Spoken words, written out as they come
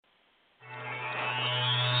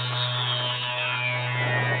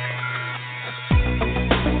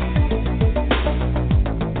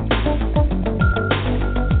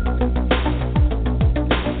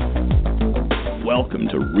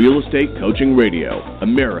Real Estate Coaching Radio,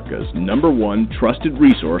 America's #1 trusted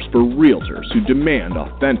resource for realtors who demand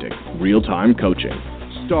authentic, real-time coaching.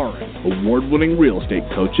 Starring award-winning real estate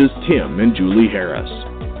coaches Tim and Julie Harris.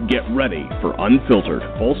 Get ready for unfiltered,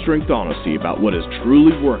 full-strength honesty about what is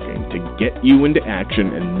truly working to get you into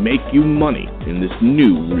action and make you money in this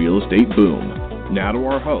new real estate boom. Now to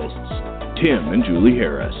our hosts, Tim and Julie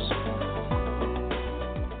Harris.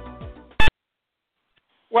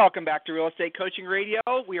 Welcome back to Real Estate Coaching Radio.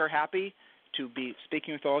 We are happy to be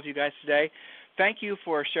speaking with all of you guys today. Thank you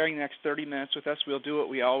for sharing the next 30 minutes with us. We'll do what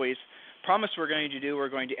we always promise we're going to do. We're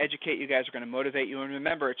going to educate you guys. We're going to motivate you. And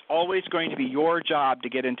remember, it's always going to be your job to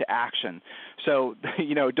get into action. So,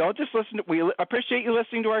 don't just listen. We appreciate you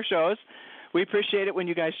listening to our shows. We appreciate it when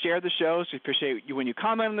you guys share the shows. We appreciate you when you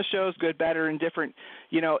comment on the shows, good, better, and different.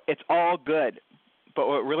 It's all good. But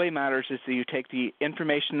what really matters is that you take the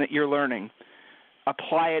information that you're learning,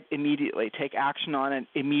 apply it immediately. Take action on it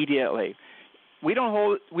immediately. We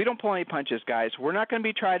don't pull any punches, guys. We're not going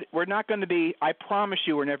to be. I promise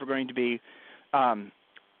you, we're never going to be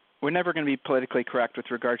politically correct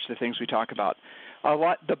with regards to the things we talk about.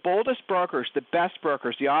 The boldest brokers, the best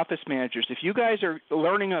brokers, the office managers. If you guys are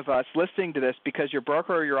learning of us, listening to this because your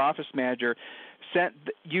broker or your office manager sent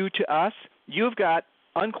you to us, you've got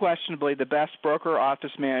unquestionably the best broker or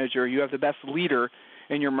office manager. You have the best leader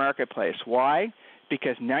in your marketplace. Why?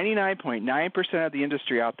 Because 99.9% of the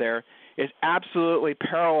industry out there is absolutely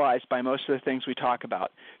paralyzed by most of the things we talk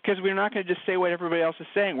about. Because we're not going to just say what everybody else is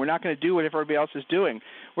saying. We're not going to do what everybody else is doing.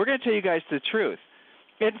 We're going to tell you guys the truth.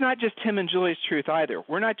 It's not just Tim and Julie's truth either.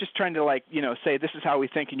 We're not just trying to say this is how we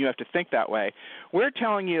think and you have to think that way. We're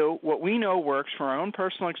telling you what we know works from our own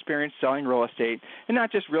personal experience selling real estate, and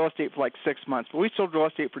not just real estate for 6 months, but we sold real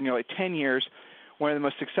estate for nearly 10 years. One of the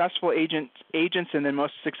most successful agents and the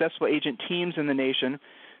most successful agent teams in the nation.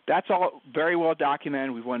 That's all very well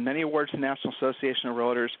documented. We've won many awards from the National Association of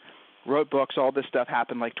Realtors, wrote books. All this stuff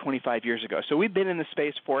happened 25 years ago. So we've been in the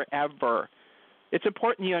space forever. It's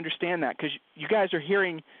important you understand that because you guys are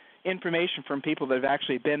hearing information from people that have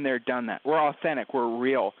actually been there, done that. We're authentic. We're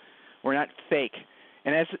real. We're not fake.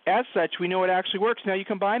 And as such, we know it actually works. Now you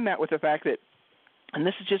combine that with the fact that, and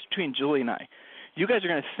this is just between Julie and I, you guys are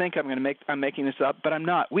going to think I'm making this up, but I'm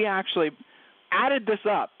not. We actually added this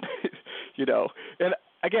up, And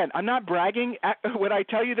again, I'm not bragging. When I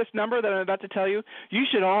tell you this number that I'm about to tell you, you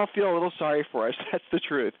should all feel a little sorry for us. That's the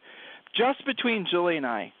truth. Just between Julie and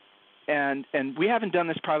I, and we haven't done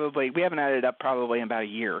this we haven't added it up probably in about a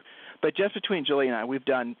year, but just between Julie and I, we've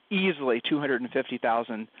done easily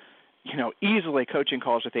 250,000, easily coaching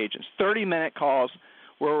calls with agents, 30-minute calls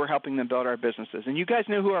where we're helping them build our businesses. And you guys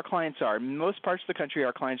know who our clients are. In most parts of the country,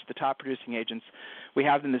 our clients are the top producing agents. We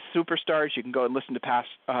have them as superstars. You can go and listen to past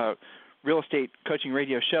real estate coaching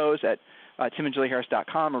radio shows at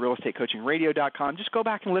timandjulieharris.com or realestatecoachingradio.com. Just go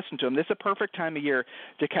back and listen to them. This is a perfect time of year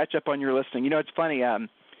to catch up on your listening. It's funny. I'm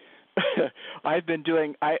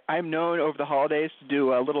known over the holidays to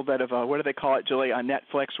do a little bit of what do they call it, Julie, on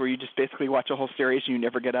Netflix, where you just basically watch a whole series and you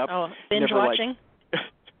never get up. Oh, binge watching?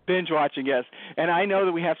 Binge watching, yes. And I know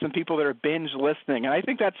that we have some people that are binge listening, and I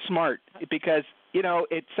think that's smart because,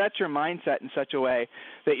 it sets your mindset in such a way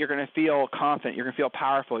that you're going to feel confident, you're going to feel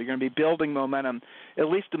powerful, you're going to be building momentum, at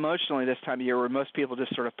least emotionally this time of year where most people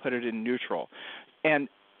just sort of put it in neutral. And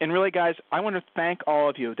really, guys, I want to thank all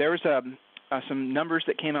of you. There was some numbers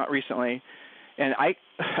that came out recently, and I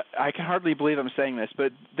can hardly believe I'm saying this,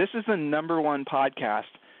 but this is the #1 podcast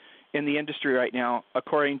in the industry right now,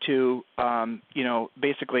 according to,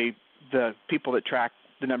 basically the people that track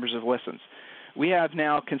the numbers of listens. We have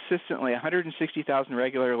now consistently 160,000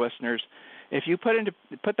 regular listeners. If you put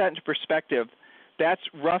that into perspective, that's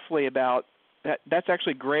roughly that's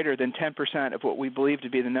actually greater than 10% of what we believe to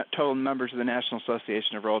be the total members of the National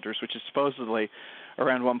Association of Realtors, which is supposedly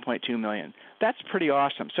around 1.2 million. That's pretty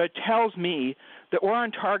awesome. So it tells me that we're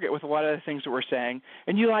on target with a lot of the things that we're saying,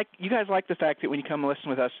 and you guys like the fact that when you come and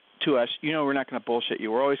listen to us, we're not going to bullshit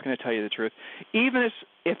you. We're always going to tell you the truth, even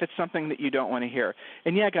if it's something that you don't want to hear.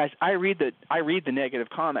 And yeah, guys, I read the negative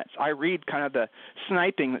comments. I read kind of the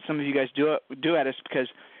sniping that some of you guys do at us because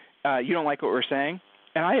you don't like what we're saying,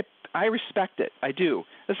 and I respect it. I do,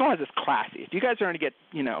 as long as it's classy. If you guys are going to get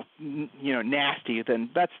nasty, then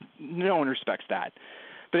no one respects that.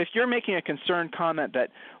 But if you're making a concerned comment that,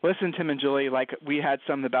 listen, Tim and Julie, like we had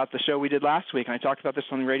some about the show we did last week, and I talked about this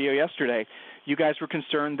on the radio yesterday, you guys were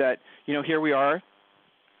concerned that, here we are,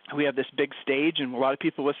 we have this big stage, and a lot of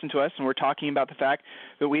people listen to us, and we're talking about the fact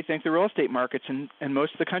that we think the real estate markets in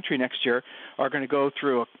most of the country next year are going to go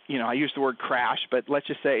through, I use the word crash, but let's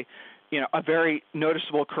just say a very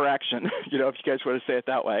noticeable correction, if you guys want to say it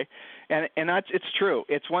that way. And it's true.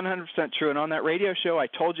 It's 100% true. And on that radio show, I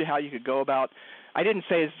told you how you could go about. I didn't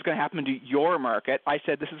say this is going to happen to your market. I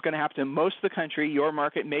said this is going to happen to most of the country, your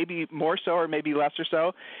market, maybe more so or maybe less or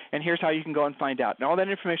so, and here's how you can go and find out. And all that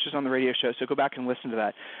information is on the radio show, so go back and listen to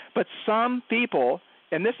that. But some people,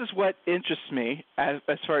 and this is what interests me as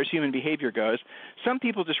far as human behavior goes, some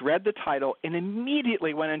people just read the title and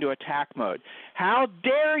immediately went into attack mode. How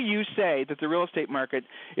dare you say that the real estate market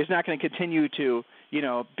is not going to continue to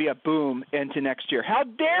be a boom into next year? How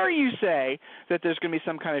dare you say that there's going to be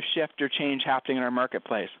some kind of shift or change happening in our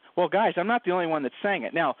marketplace? Well, guys, I'm not the only one that's saying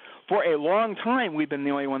it. Now, for a long time, we've been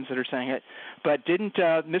the only ones that are saying it, but didn't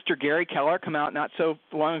Mr. Gary Keller come out not so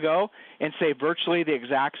long ago and say virtually the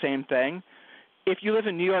exact same thing? If you live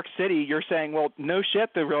in New York City, you're saying, well, no shit,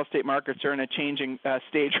 the real estate markets are in a changing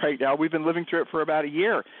stage right now. We've been living through it for about a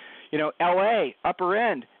year. L.A., upper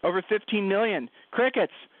end, over 15 million,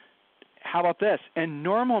 crickets. How about this? In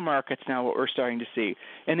normal markets now, what we're starting to see,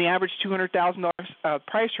 in the average $200,000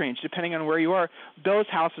 price range, depending on where you are, those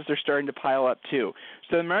houses are starting to pile up too.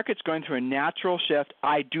 So the market's going through a natural shift.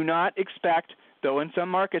 I do not expect, though in some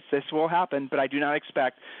markets this will happen, but I do not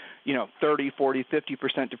expect 30, 40,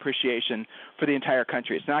 50% depreciation for the entire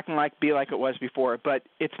country. It's not going to be like it was before, but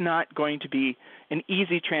it's not going to be an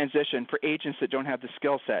easy transition for agents that don't have the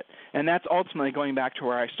skill set. And that's ultimately going back to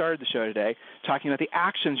where I started the show today, talking about the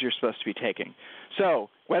actions you're supposed to be taking. So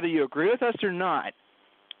whether you agree with us or not,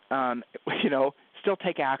 still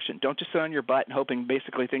take action. Don't just sit on your butt and hoping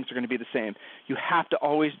basically things are going to be the same. You have to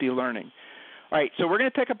always be learning. All right, so we're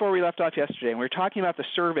going to pick up where we left off yesterday, and we were talking about the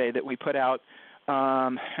survey that we put out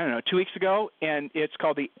 2 weeks ago, and it's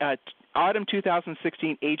called the Autumn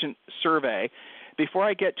 2016 Agent Survey. Before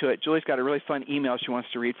I get to it, Julie's got a really fun email she wants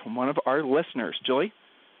to read from one of our listeners. Julie?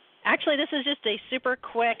 Actually, this is just a super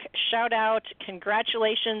quick shout-out.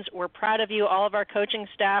 Congratulations. We're proud of you, all of our coaching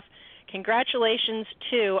staff. Congratulations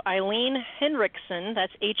to Eileen Henriksen,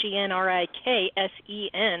 that's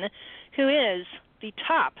Henriksen, who is the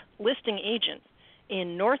top listing agent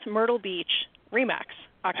in North Myrtle Beach, RE/MAX.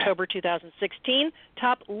 October 2016,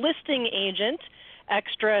 top listing agent,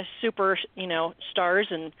 extra super, stars,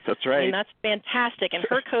 and that's right. And that's fantastic. And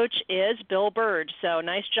her coach is Bill Bird. So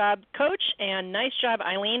nice job, Coach, and nice job,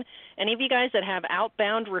 Eileen. Any of you guys that have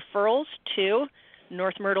outbound referrals to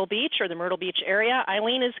North Myrtle Beach or the Myrtle Beach area,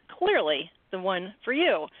 Eileen is clearly the one for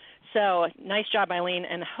you. So nice job, Eileen,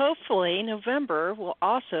 and hopefully November will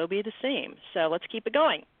also be the same. So let's keep it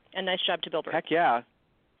going. And nice job to Bill Bird. Heck yeah.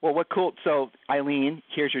 Well, what cool. So, Eileen,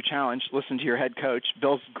 here's your challenge. Listen to your head coach.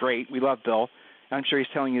 Bill's great. We love Bill. I'm sure he's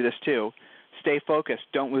telling you this too. Stay focused.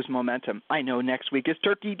 Don't lose momentum. I know next week is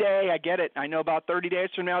Turkey Day. I get it. I know about 30 days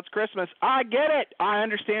from now it's Christmas. I get it. I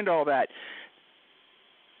understand all that.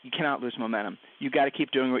 You cannot lose momentum. You got to keep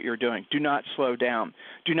doing what you're doing. Do not slow down.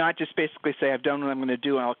 Do not just basically say, I've done what I'm going to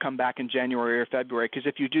do and I'll come back in January or February, because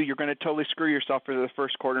if you do, you're going to totally screw yourself for the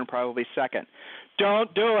first quarter and probably second.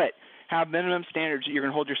 Don't do it. Have minimum standards that you're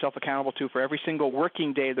going to hold yourself accountable to for every single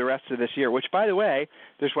working day the rest of this year, which, by the way,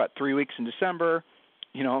 there's, 3 weeks in December.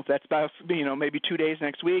 That's about, maybe 2 days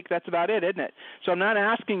next week. That's about it, isn't it? So I'm not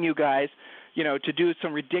asking you guys, to do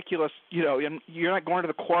some ridiculous, you're not going to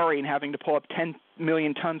the quarry and having to pull up 10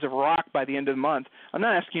 million tons of rock by the end of the month. I'm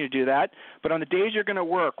not asking you to do that. But on the days you're going to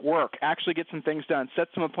work, actually get some things done, set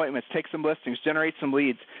some appointments, take some listings, generate some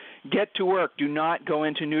leads. Get to work. Do not go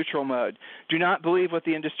into neutral mode. Do not believe what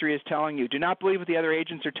the industry is telling you. Do not believe what the other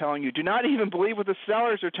agents are telling you. Do not even believe what the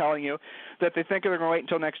sellers are telling you, that they think they're going to wait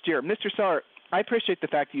until next year. Mr. Seller, I appreciate the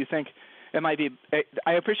fact that you think it might be –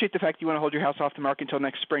 I appreciate the fact that you want to hold your house off the market until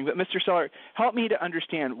next spring. But, Mr. Seller, help me to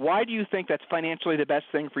understand, why do you think that's financially the best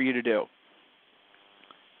thing for you to do?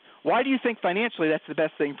 Why do you think financially that's the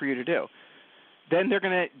best thing for you to do? Then they're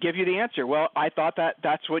going to give you the answer. Well, I thought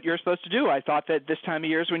that's what you're supposed to do. I thought that this time of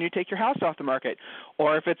year is when you take your house off the market.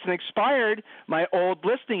 Or if it's an expired, my old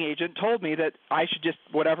listing agent told me that I should just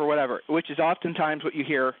whatever, which is oftentimes what you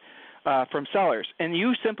hear from sellers. And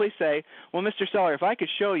you simply say, well, Mr. Seller, if I could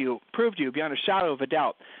prove to you beyond a shadow of a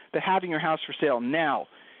doubt that having your house for sale now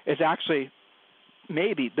is actually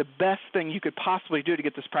maybe the best thing you could possibly do to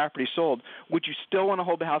get this property sold, would you still want to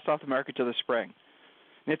hold the house off the market till the spring?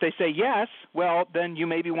 And if they say yes, well, then you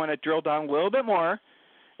maybe want to drill down a little bit more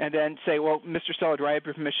and then say, well, Mr. Seller, do I have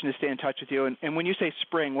your permission to stay in touch with you? And when you say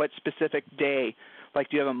spring, what specific day? Like,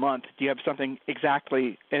 do you have a month? Do you have something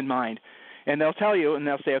exactly in mind? And they'll tell you, and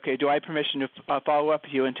they'll say, okay, do I have permission to follow up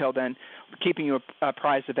with you until then, keeping you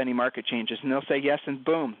apprised of any market changes? And they'll say yes, and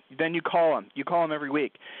boom. Then you call them. You call them every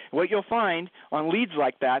week. What you'll find on leads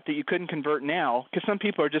like that you couldn't convert now, because some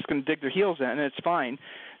people are just going to dig their heels in, and it's fine,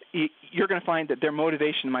 you're going to find that their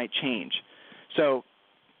motivation might change. So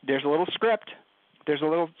there's a little script. There's a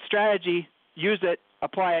little strategy. Use it,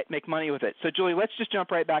 apply it, make money with it. So, Julie, let's just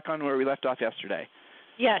jump right back on where we left off yesterday.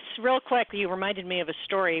 Yes, real quick, you reminded me of a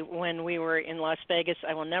story when we were in Las Vegas.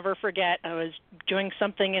 I will never forget. I was doing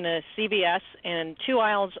something in a CVS, and 2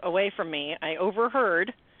 aisles away from me, I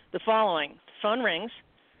overheard the following. The phone rings.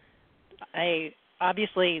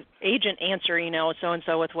 Obviously, agent answer,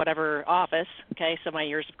 so-and-so with whatever office. Okay, so my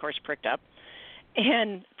ears, of course, pricked up.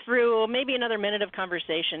 And through maybe another minute of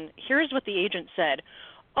conversation, here's what the agent said.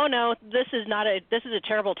 Oh, no, this is a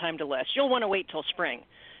terrible time to list. You'll want to wait till spring.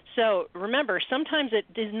 So remember, sometimes it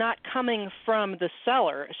is not coming from the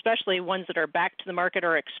seller, especially ones that are back to the market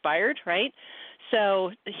or expired, right?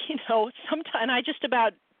 So, sometimes I just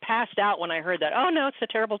about passed out when I heard that. Oh, no, it's a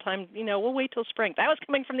terrible time. We'll wait till spring. That was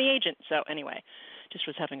coming from the agent. So anyway, just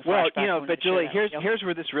was having a flashback. Well, but Julie, here's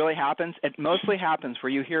where this really happens. It mostly happens where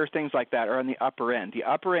you hear things like that are on the upper end. The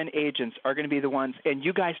upper end agents are going to be the ones, and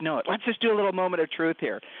you guys know it. Let's just do a little moment of truth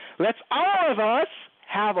here. Let's all of us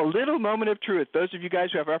have a little moment of truth. Those of you guys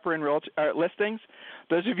who have upper end listings,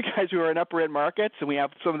 those of you guys who are in upper end markets, and we have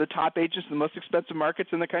some of the top agents in the most expensive markets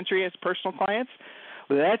in the country as personal clients,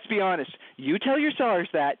 let's be honest. You tell your sellers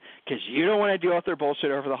that because you don't want to deal with their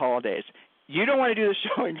bullshit over the holidays. You don't want to do the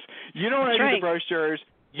showings. You don't want to do the brochures.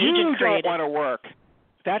 You don't want to work.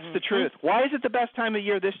 That's the truth. Why is it the best time of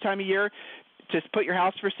year this time of year to put your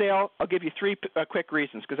house for sale? I'll give you 3 quick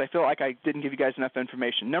reasons because I feel like I didn't give you guys enough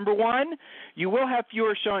information. Number 1, you will have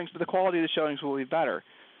fewer showings, but the quality of the showings will be better.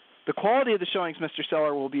 The quality of the showings, Mr.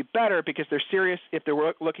 Seller, will be better because they're serious if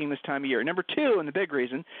they're looking this time of year. Number 2, and the big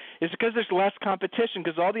reason, is because there's less competition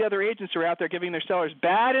because all the other agents are out there giving their sellers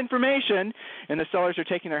bad information, and the sellers are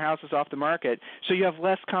taking their houses off the market. So you have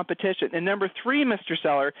less competition. And number 3, Mr.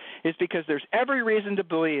 Seller, is because there's every reason to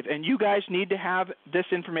believe, and you guys need to have this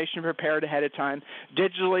information prepared ahead of time.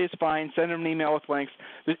 Digitally is fine. Send them an email with links.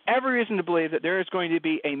 There's every reason to believe that there is going to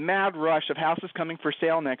be a mad rush of houses coming for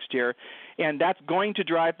sale next year, and that's going to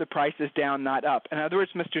drive the prices down, not up. In other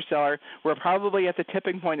words, Mr. Seller, we're probably at the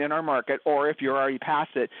tipping point in our market, or if you're already past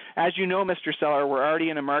it. As you know, Mr. Seller, we're already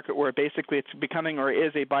in a market where basically it's becoming or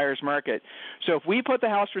is a buyer's market. So if we put the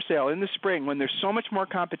house for sale in the spring when there's so much more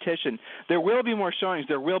competition, there will be more showings,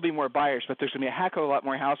 there will be more buyers, but there's going to be a heck of a lot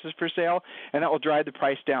more houses for sale, and that will drive the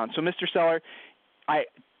price down. So, Mr. Seller, I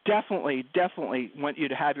definitely want you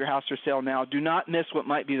to have your house for sale now. Do not miss what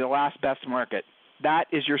might be the last best market. That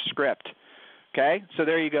is your script. Okay, so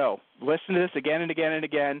there you go. Listen to this again and again and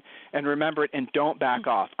again, and remember it, and don't back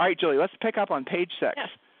off. All right, Julie, let's pick up on page 6. Yes,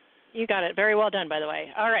 you got it. Very well done, by the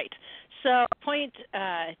way. All right, so page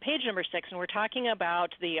number 6, and we're talking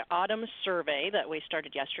about the autumn survey that we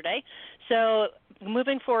started yesterday. So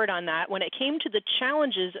moving forward on that, when it came to the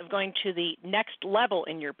challenges of going to the next level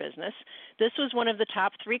in your business, this was one of the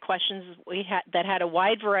top 3 questions we had that had a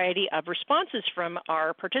wide variety of responses from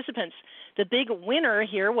our participants. The big winner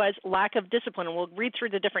here was lack of discipline, and we'll read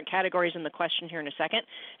through the different categories in the question here in a second.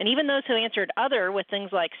 And even those who answered other with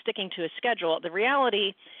things like sticking to a schedule, the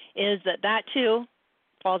reality is that too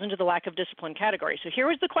falls into the lack of discipline category. So here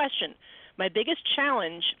was the question. My biggest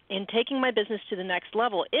challenge in taking my business to the next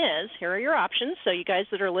level is, here are your options, so you guys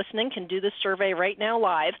that are listening can do this survey right now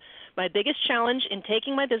live. My biggest challenge in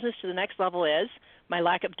taking my business to the next level is my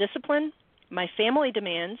lack of discipline, my family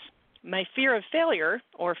demands, my fear of failure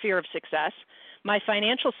or fear of success, my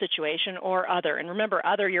financial situation, or other. And remember,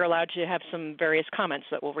 other, you're allowed to have some various comments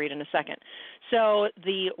that we'll read in a second. So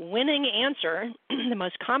the winning answer, the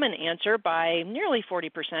most common answer by nearly 40%,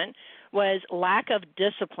 was lack of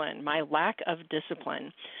discipline, my lack of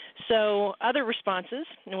discipline. So other responses,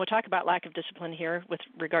 and we'll talk about lack of discipline here with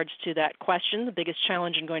regards to that question, the biggest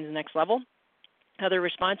challenge in going to the next level. Other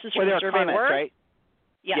responses from the survey were, right?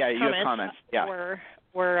 Yes, yeah, you have comments. Yeah.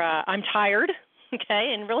 Were I'm tired.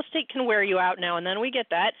 Okay, and real estate can wear you out now and then. We get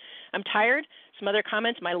that. I'm tired. Some other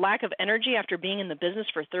comments. My lack of energy after being in the business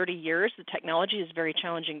for 30 years. The technology is very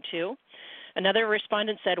challenging too. Another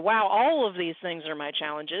respondent said, wow, all of these things are my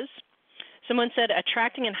challenges. Someone said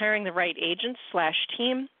attracting and hiring the right agents /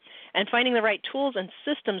 team and finding the right tools and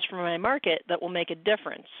systems for my market that will make a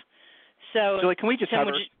difference. So, Julie, can we just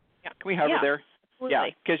hover? Can we hover there? Absolutely. Yeah,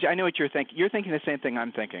 because I know what you're thinking. You're thinking the same thing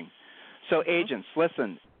I'm thinking. So agents,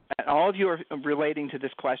 listen. And all of you are relating to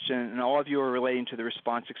this question, and all of you are relating to the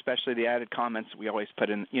response, especially the added comments we always put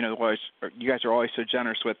in. You guys are always so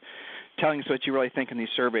generous with telling us what you really think in these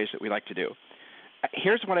surveys that we like to do.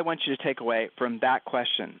 Here's what I want you to take away from that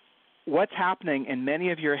question. What's happening in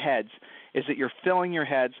many of your heads is that you're filling your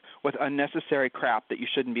heads with unnecessary crap that you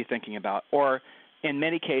shouldn't be thinking about, or in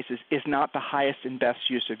many cases is not the highest and best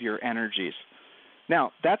use of your energies.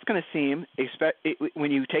 Now, that's going to seem,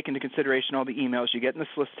 when you take into consideration all the emails you get and the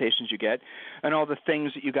solicitations you get and all the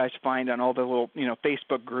things that you guys find on all the little,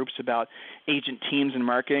 Facebook groups about agent teams and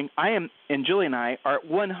marketing, and Julie and I are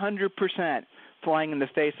 100% flying in the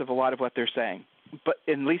face of a lot of what they're saying. But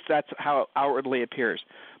at least that's how it outwardly appears.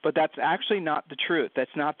 But that's actually not the truth. That's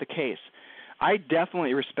not the case. I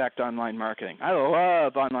definitely respect online marketing. I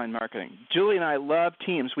love online marketing. Julie and I love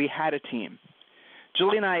teams. We had a team.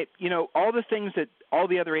 Julie and I, all the things that all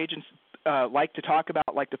the other agents like to talk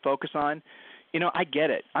about, like to focus on, I get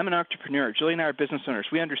it. I'm an entrepreneur. Julie and I are business owners.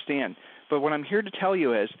 We understand. But what I'm here to tell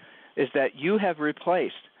you is that you have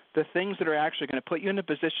replaced the things that are actually going to put you in a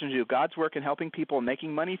position to do God's work in helping people and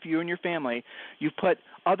making money for you and your family. You've put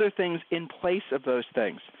other things in place of those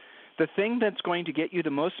things. The thing that's going to get you the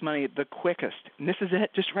most money the quickest, and this is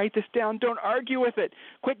it, just write this down. Don't argue with it.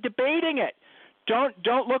 Quit debating it.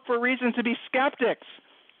 Don't look for reasons to be skeptics.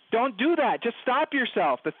 Don't do that. Just stop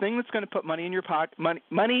yourself. The thing that's going to put money in your pocket,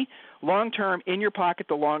 money long-term in your pocket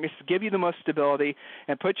the longest, give you the most stability,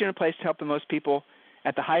 and put you in a place to help the most people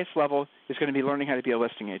at the highest level is going to be learning how to be a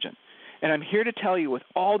listing agent. And I'm here to tell you, with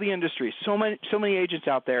all the industries, so many agents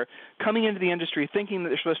out there coming into the industry thinking that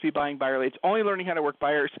they're supposed to be buying buyer leads, only learning how to work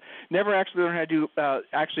buyers, never actually learn how to do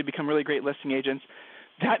actually become really great listing agents.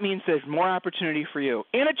 That means there's more opportunity for you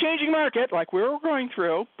in a changing market like we're going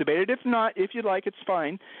through. Debate it if you'd like, it's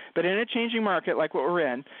fine. But in a changing market like what we're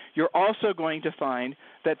in, you're also going to find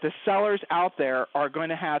that the sellers out there are going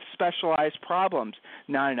to have specialized problems,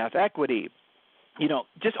 not enough equity,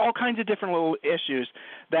 just all kinds of different little issues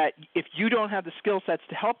that if you don't have the skill sets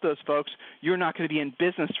to help those folks, you're not going to be in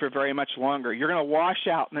business for very much longer. You're going to wash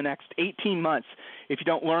out in the next 18 months if you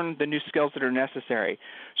don't learn the new skills that are necessary.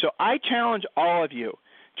 So I challenge all of you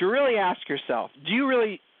to really ask yourself, do you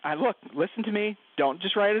really listen to me, don't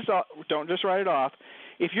just write it off.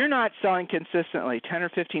 If you're not selling consistently 10 or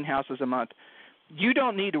 15 houses a month, you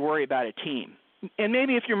don't need to worry about a team. And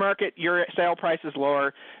maybe if your sale price is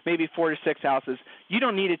lower, maybe 4 to 6 houses, you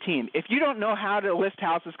don't need a team. If you don't know how to list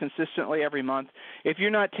houses consistently every month, if you're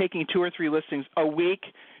not taking 2 or 3 listings a week,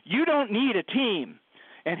 you don't need a team.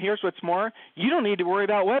 And here's what's more, you don't need to worry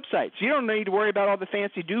about websites. You don't need to worry about all the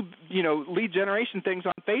fancy lead generation things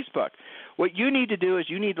on Facebook. What you need to do is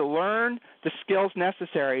you need to learn the skills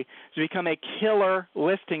necessary to become a killer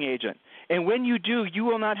listing agent. And when you do, you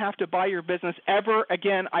will not have to buy your business ever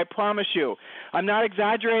again, I promise you. I'm not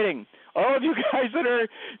exaggerating. All of you guys that are,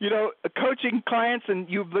 coaching clients and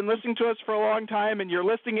you've been listening to us for a long time and you're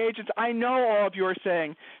listing agents, I know all of you are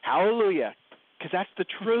saying, hallelujah, because that's the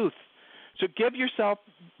truth. So do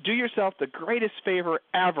yourself the greatest favor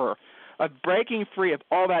ever of breaking free of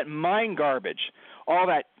all that mind garbage, all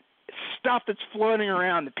that stuff that's floating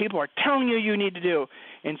around that people are telling you need to do,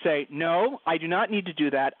 and say, no, I do not need to do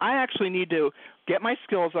that. I actually need to get my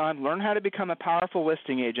skills on, learn how to become a powerful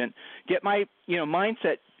listing agent, get my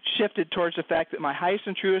mindset shifted towards the fact that my highest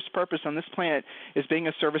and truest purpose on this planet is being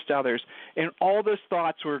of service to others. And all those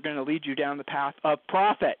thoughts were going to lead you down the path of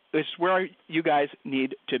profit. This is where you guys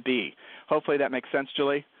need to be. Hopefully that makes sense,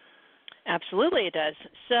 Julie. Absolutely it does.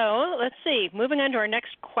 So let's see. Moving on to our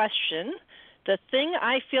next question. The thing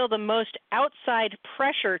I feel the most outside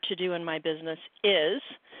pressure to do in my business is,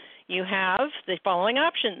 you have the following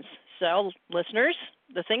options. So listeners,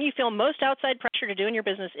 the thing you feel most outside pressure to do in your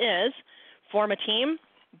business is form a team,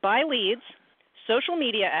 buy leads, social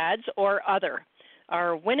media ads, or other.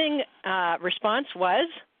 Our winning response was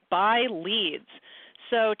buy leads.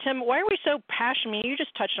 So, Tim, why are we so passionate? You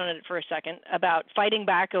just touched on it for a second about fighting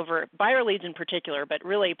back over buyer leads in particular, but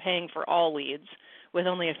really paying for all leads with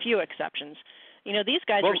only a few exceptions. These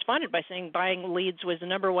guys responded by saying buying leads was the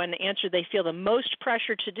number one answer they feel the most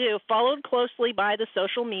pressure to do, followed closely by the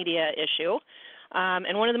social media issue.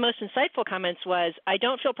 And one of the most insightful comments was, I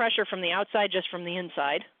don't feel pressure from the outside, just from the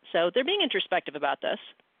inside. So they're being introspective about this.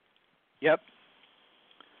 Yep.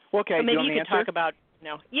 Well, okay. So maybe you could talk about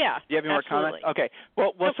Yeah. Do you have any more comments? Okay.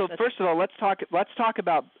 Well. So first of all, let's talk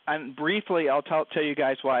about. And briefly, I'll tell you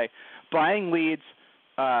guys why buying leads.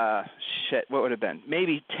 What would have been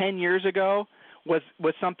maybe 10 years ago was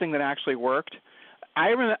something that actually worked.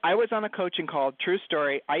 I was on a coaching call. True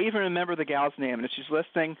story. I even remember the gal's name, and she's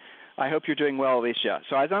listening. I hope you're doing well, Alicia.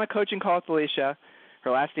 So I was on a coaching call with Alicia.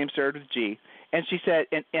 Her last name started with G. And she said,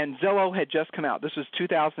 and Zillow had just come out. This was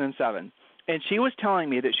 2007. And she was telling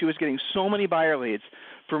me that she was getting so many buyer leads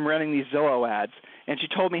from running these Zillow ads. and she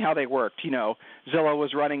told me how they worked. Zillow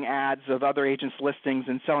was running ads of other agents' listings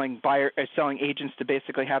and selling agents to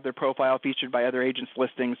basically have their profile featured by other agents'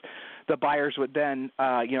 listings. The buyers would then,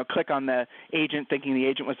 click on the agent thinking the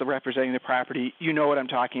agent was representing the property. You know what I'm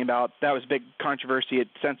talking about. That was a big controversy.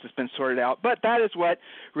 Since it's been sorted out. But that is what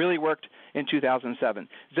really worked in 2007.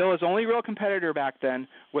 Zillow's only real competitor back then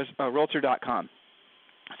was Realtor.com.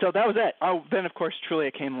 So that was it. Then, of course,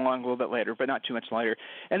 Trulia came along a little bit later, but not too much later.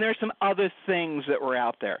 And there's some other things that were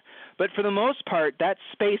out there. But for the most part, that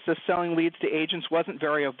space of selling leads to agents wasn't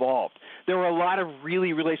very evolved. There were a lot of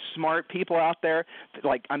really, really smart people out there,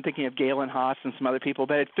 like I'm thinking of Galen Haas and some other people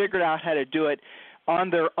that had figured out how to do it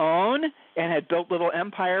on their own and had built little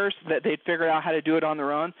empires that they'd figured out how to do it on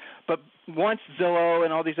their own. But once Zillow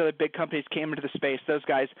and all these other big companies came into the space, those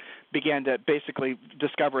guys began to basically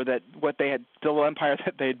discover that the little empire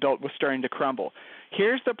that they had built was starting to crumble.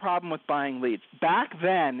 Here's the problem with buying leads. Back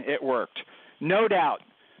then, it worked, no doubt.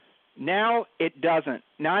 Now it doesn't,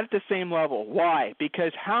 not at the same level. Why?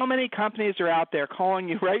 Because how many companies are out there calling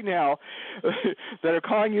you right now that are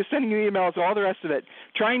calling you, sending you emails, all the rest of it,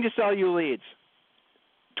 trying to sell you leads?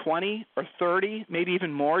 20 or 30, maybe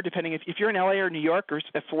even more, depending if you're in LA or New York or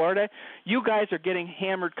Florida, you guys are getting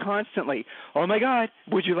hammered constantly. Oh my God,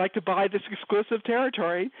 would you like to buy this exclusive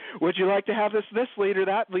territory? Would you like to have this lead or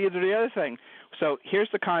that lead or the other thing? So here's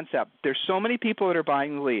the concept. There's so many people that are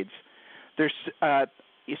buying leads. There's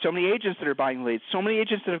so many agents that are buying leads, so many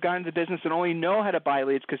agents that have gone into business and only know how to buy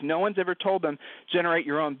leads because no one's ever told them generate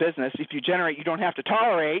your own business. If you generate, you don't have to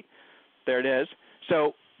tolerate. There it is.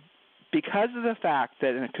 So because of the fact that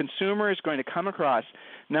a consumer is going to come across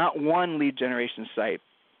not one lead generation site,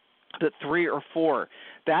 but 3 or 4,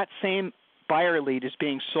 that same buyer lead is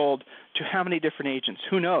being sold to how many different agents?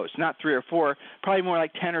 Who knows? Not 3 or 4, probably more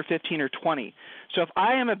like 10 or 15 or 20. So if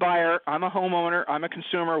I am a buyer, I'm a homeowner, I'm a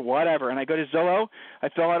consumer, whatever, and I go to Zillow, I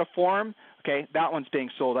fill out a form, okay, that one's being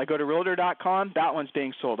sold. I go to Realtor.com, that one's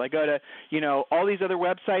being sold. I go to, all these other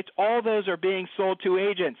websites, all those are being sold to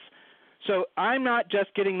agents. So I'm not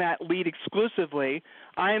just getting that lead exclusively.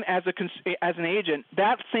 I'm as an agent,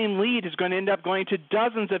 that same lead is going to end up going to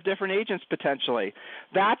dozens of different agents potentially.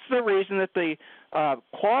 That's the reason that the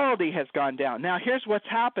quality has gone down. Now, here's what's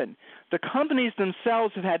happened. The companies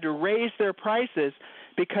themselves have had to raise their prices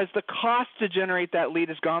because the cost to generate that lead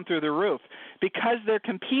has gone through the roof because they're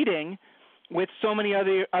competing with so many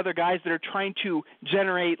other guys that are trying to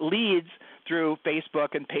generate leads through Facebook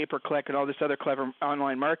and pay-per-click and all this other clever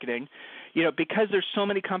online marketing. Because there's so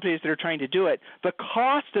many companies that are trying to do it, the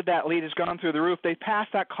cost of that lead has gone through the roof. They pass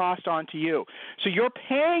that cost on to you. So you're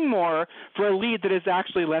paying more for a lead that is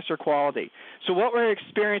actually lesser quality. So what we're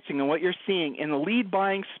experiencing and what you're seeing in the lead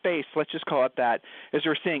buying space, let's just call it that, is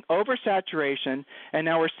we're seeing oversaturation, and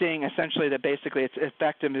now we're seeing essentially that basically its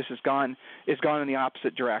effectiveness is gone in the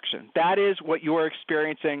opposite direction. That is what you're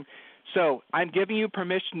experiencing. So I'm giving you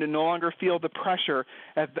permission to no longer feel the pressure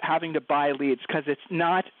of having to buy leads because it's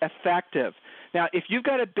not effective. Now, if you've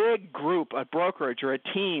got a big group, a brokerage or a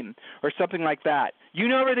team or something like that,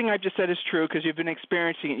 everything I've just said is true because you've been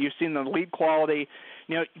experiencing it. You've seen the lead quality.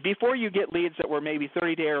 Before you get leads that were maybe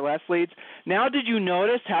 30-day or less leads, now have you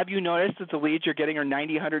noticed that the leads you're getting are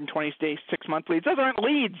 90, 120-day, 6-month leads? Those aren't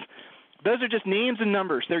leads. Those are just names and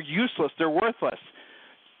numbers. They're useless. They're worthless.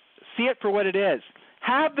 See it for what it is.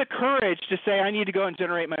 Have the courage to say, I need to go and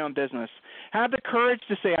generate my own business. Have the courage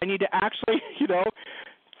to say, I need to actually,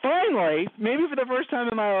 finally, maybe for the first time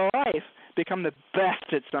in my life, become the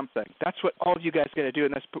best at something. That's what all of you guys got to do,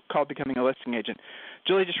 and that's called becoming a listing agent.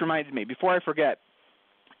 Julie just reminded me, before I forget,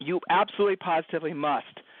 you absolutely positively must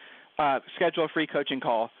schedule a free coaching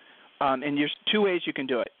call. And there's 2 ways you can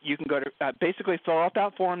do it. You can go to basically fill out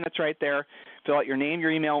that form that's right there, fill out your name, your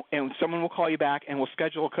email, and someone will call you back, and we'll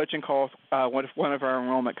schedule a coaching call with one of our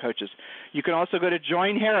enrollment coaches. You can also go to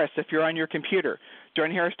Join Harris if you're on your computer.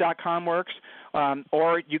 JoinHarris.com works,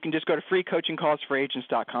 or you can just go to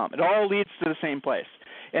freecoachingcallsforagents.com. It all leads to the same place.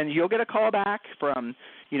 And you'll get a call back from,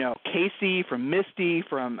 Casey, from Misty,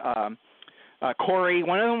 from Corey.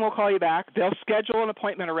 One of them will call you back. They'll schedule an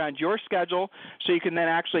appointment around your schedule so you can then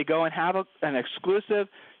actually go and have an exclusive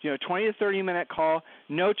 20 to 30-minute call,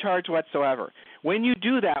 no charge whatsoever. When you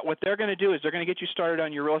do that, what they're going to do is they're going to get you started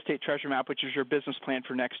on your real estate treasure map, which is your business plan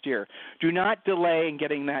for next year. Do not delay in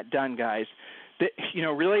getting that done, guys.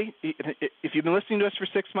 Really, if you've been listening to us for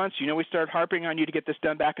 6 months, we started harping on you to get this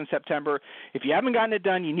done back in September. If you haven't gotten it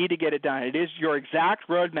done, you need to get it done. It is your exact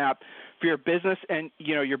roadmap for your business and,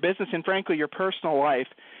 your business and, frankly, your personal life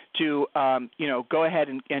to, go ahead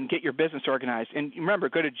and get your business organized. And remember,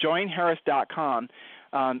 go to joinharris.com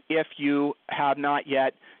if you have not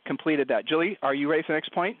yet completed that. Julie, are you ready for the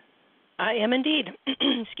next point? I am indeed.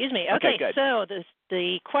 Excuse me. Okay, good. So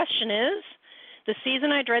the question is, the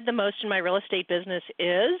season I dread the most in my real estate business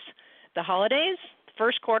is the holidays,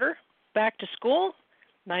 first quarter, back to school,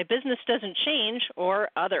 my business doesn't change, or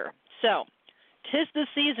other. So 'tis the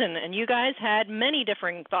season, and you guys had many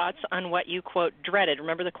differing thoughts on what you, quote, dreaded.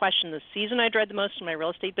 Remember the question, the season I dread the most in my real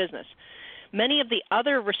estate business. Many of the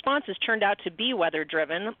other responses turned out to be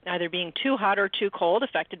weather-driven, either being too hot or too cold,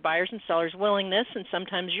 affected buyers and sellers' willingness, and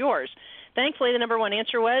sometimes yours. Thankfully, the number one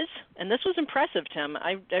answer was, and this was impressive, Tim,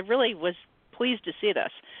 I really was pleased to see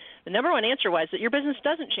this. The number one answer was that your business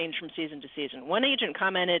doesn't change from season to season. One agent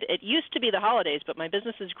commented, it used to be the holidays, but my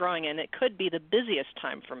business is growing, and it could be the busiest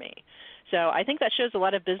time for me. So I think that shows a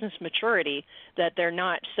lot of business maturity, that they're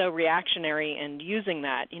not so reactionary and using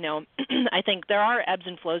that. I think there are ebbs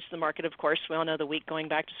and flows to the market, of course. We all know the week going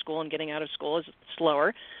back to school and getting out of school is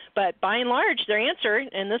slower. But by and large, their answer,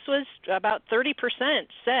 and this was about 30%,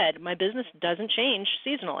 said, my business doesn't change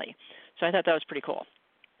seasonally. So I thought that was pretty cool.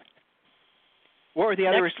 What were the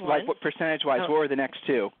others, one, what percentage-wise? What were the next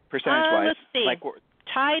two, percentage-wise? Let's see.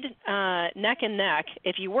 Tied neck and neck,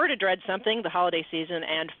 if you were to dread something, the holiday season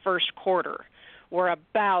and first quarter were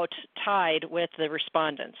about tied with the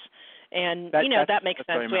respondents. And, that makes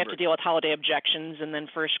sense. We have to deal with holiday objections, and then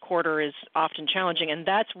first quarter is often challenging. And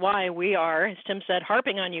that's why we are, as Tim said,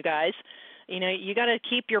 harping on you guys. You got to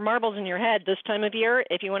keep your marbles in your head this time of year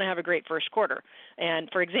if you want to have a great first quarter. And,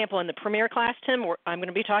 for example, in the Premier class, Tim, I'm going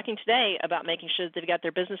to be talking today about making sure that they've got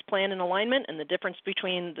their business plan in alignment and the difference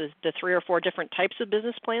between the 3 or 4 different types of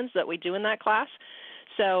business plans that we do in that class.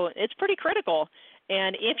 So it's pretty critical.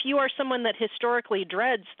 And if you are someone that historically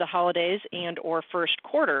dreads the holidays and or first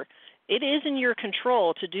quarter, it is in your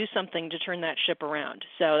control to do something to turn that ship around.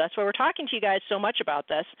 So that's why we're talking to you guys so much about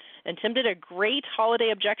this. And Tim did a great holiday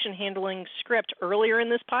objection handling script earlier in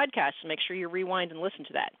this podcast. So make sure you rewind and listen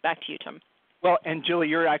to that. Back to you, Tim. Well, and Julie,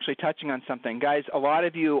 you're actually touching on something. Guys, a lot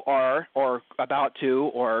of you are or about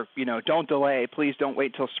to or, don't delay. Please don't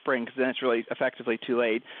wait till spring because then it's really effectively too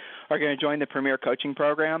late. Are going to join the Premier Coaching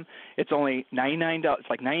Program. It's only $99. It's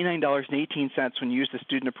like $99.18 when you use the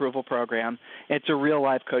student approval program. It's a real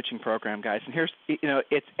live coaching program, guys. And here's,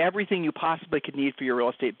 it's everything you possibly could need for your real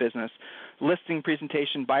estate business. Listing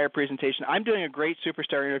presentation, buyer presentation. I'm doing a great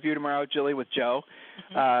superstar interview tomorrow, Julie, with Joe,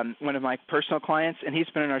 one of my personal clients, and he's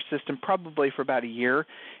been in our system probably for about a year,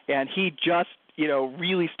 and he just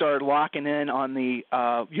really started locking in on the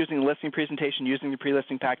using the listing presentation, using the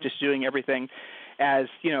pre-listing pack, just doing everything as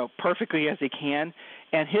perfectly as he can.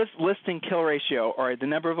 And his listing kill ratio, or the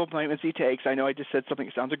number of appointments he takes, I know I just said something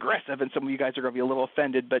that sounds aggressive, and some of you guys are going to be a little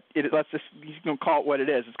offended, but let's just call it what it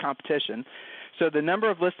is. It's competition. So the number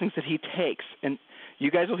of listings that he takes, and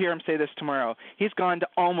you guys will hear him say this tomorrow, he's gone to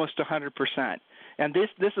almost 100%. And this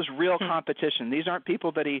is real competition. These aren't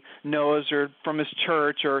people that he knows or from his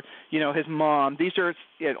church or, his mom. These are,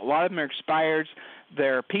 a lot of them are expireds.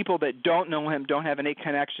 They're people that don't know him, don't have any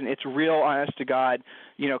connection. It's real, honest to God,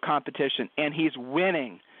 competition. And he's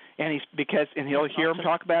winning. And he'll hear him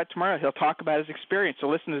talk about it tomorrow. He'll talk about his experience. So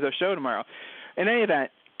listen to the show tomorrow. In any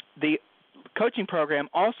event, the coaching program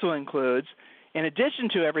also includes, in addition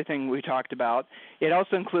to everything we talked about, it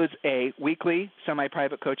also includes a weekly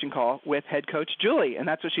semi-private coaching call with head coach Julie, and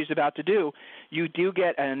that's what she's about to do. You do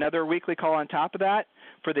get another weekly call on top of that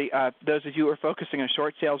for those of you who are focusing on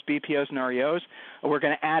short sales, BPOs, and REOs. We're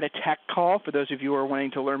going to add a tech call for those of you who are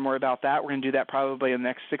wanting to learn more about that. We're going to do that probably in the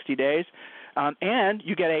next 60 days. And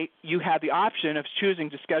you have the option of choosing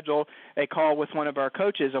to schedule a call with one of our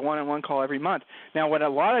coaches, a one-on-one call every month. Now, what a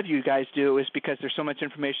lot of you guys do is because there's so much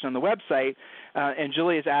information on the website, and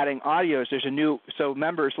Julie is adding audios. So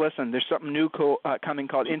members, listen, there's something new coming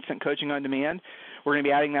called Instant Coaching on Demand. We're going to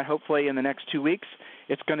be adding that hopefully in the next 2 weeks.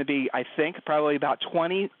 It's going to be, I think, probably about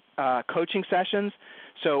 20 coaching sessions.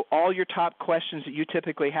 So all your top questions that you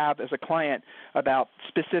typically have as a client about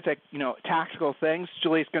specific, tactical things,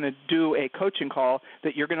 Julie's going to do a coaching call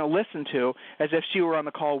that you're going to listen to as if she were on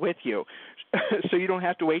the call with you. So you don't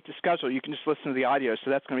have to wait to schedule. You can just listen to the audio.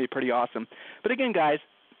 So that's going to be pretty awesome. But again, guys,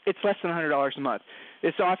 it's less than $100 a month.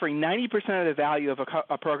 It's offering 90% of the value of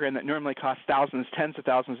a program that normally costs thousands, tens of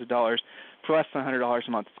thousands of dollars for less than $100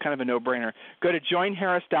 a month. It's kind of a no-brainer. Go to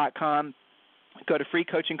joinharris.com. Go to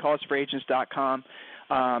freecoachingcallsforagents.com.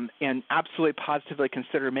 And absolutely positively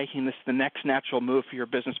consider making this the next natural move for your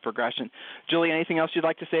business progression. Julie, anything else you'd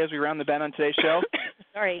like to say as we round the bend on today's show?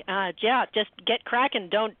 Sorry. Just get cracking.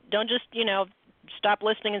 Don't just, stop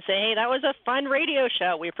listening and say, hey, that was a fun radio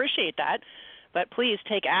show. We appreciate that. but please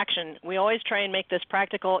take action. We always try and make this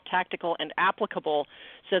practical, tactical, and applicable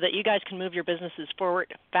so that you guys can move your businesses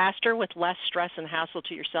forward faster with less stress and hassle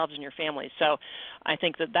to yourselves and your families. So I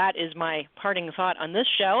think that is my parting thought on this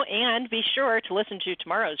show, and be sure to listen to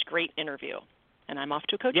tomorrow's great interview. And I'm off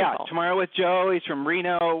to a coaching call. Tomorrow with Joe. He's from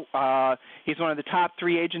Reno. He's one of the top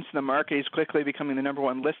 3 agents in the market. He's quickly becoming the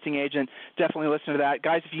 #1 listing agent. Definitely listen to that.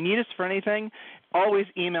 Guys, if you need us for anything, always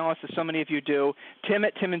email us, as so many of you do. Tim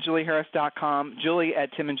at timandjulieharris.com, Julie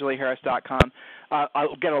at timandjulieharris.com.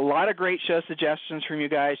 I'll get a lot of great show suggestions from you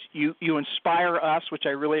guys. You inspire us, which I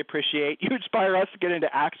really appreciate. You inspire us to get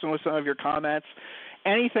into action with some of your comments.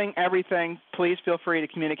 Anything, everything, please feel free to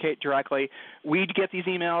communicate directly. We get these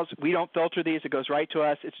emails. We don't filter these. It goes right to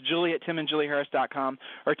us. It's Julie at timandjulieharris.com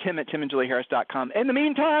or Tim at timandjulieharris.com. In the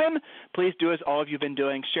meantime, please do as all of you have been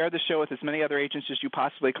doing. Share the show with as many other agents as you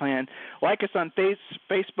possibly can. Like us on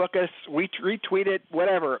Facebook us. Retweet it,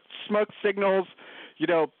 whatever. Smoke signals.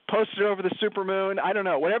 Post it over the supermoon. I don't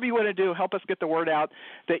know. Whatever you want to do, help us get the word out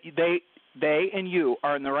that they and you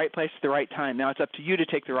are in the right place at the right time. Now it's up to you to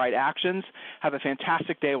take the right actions. Have a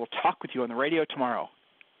fantastic day. We'll talk with you on the radio tomorrow.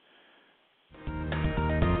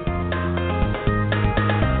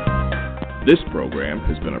 This program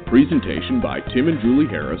has been a presentation by Tim and Julie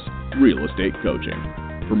Harris, Real Estate Coaching.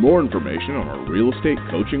 For more information on our real estate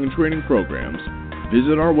coaching and training programs,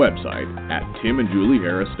 visit our website at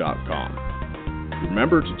timandjulieharris.com.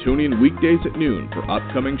 Remember to tune in weekdays at noon for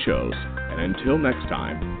upcoming shows. And until next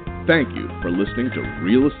time, thank you for listening to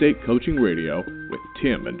Real Estate Coaching Radio with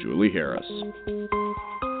Tim and Julie Harris.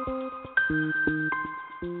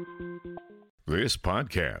 This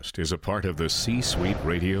podcast is a part of the C-Suite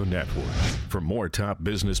Radio Network. For more top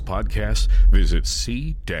business podcasts, visit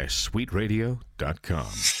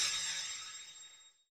c-suiteradio.com.